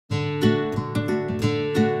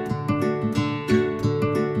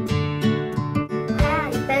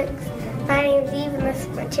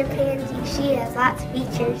she has lots of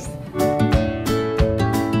features.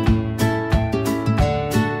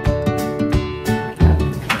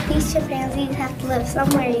 These chimpanzees have to live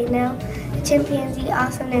somewhere, you know. A chimpanzee,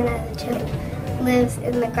 also known as a chimp, lives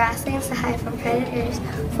in the grasslands to hide from predators,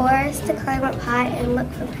 forests to climb up high and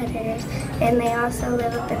look for predators, and they also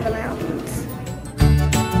live up in the mountains.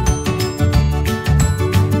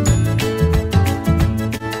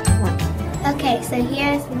 Okay, so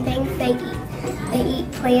here are some things they eat. They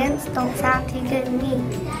eat plants, don't sound too good to me.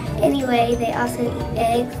 Anyway, they also eat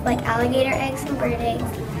eggs, like alligator eggs and bird eggs.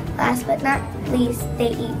 Last but not least, they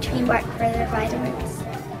eat tree bark for their vitamins.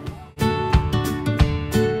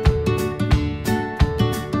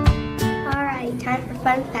 Alright, time for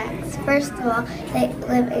fun facts. First of all, they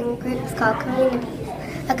live in groups called communities.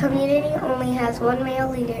 A community only has one male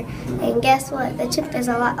leader, and guess what? The chimp is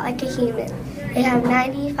a lot like a human. They have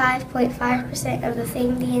 95.5% of the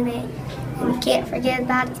same DNA, and you can't forget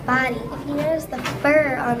about its body. If you notice the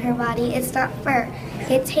fur on her body, it's not fur,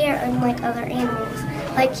 it's hair, unlike other animals.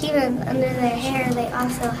 Like humans, under their hair, they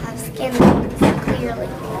also have skin that you can see clearly.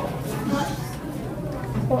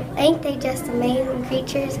 Well, ain't they just amazing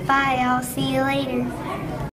creatures? Bye, I'll see you later.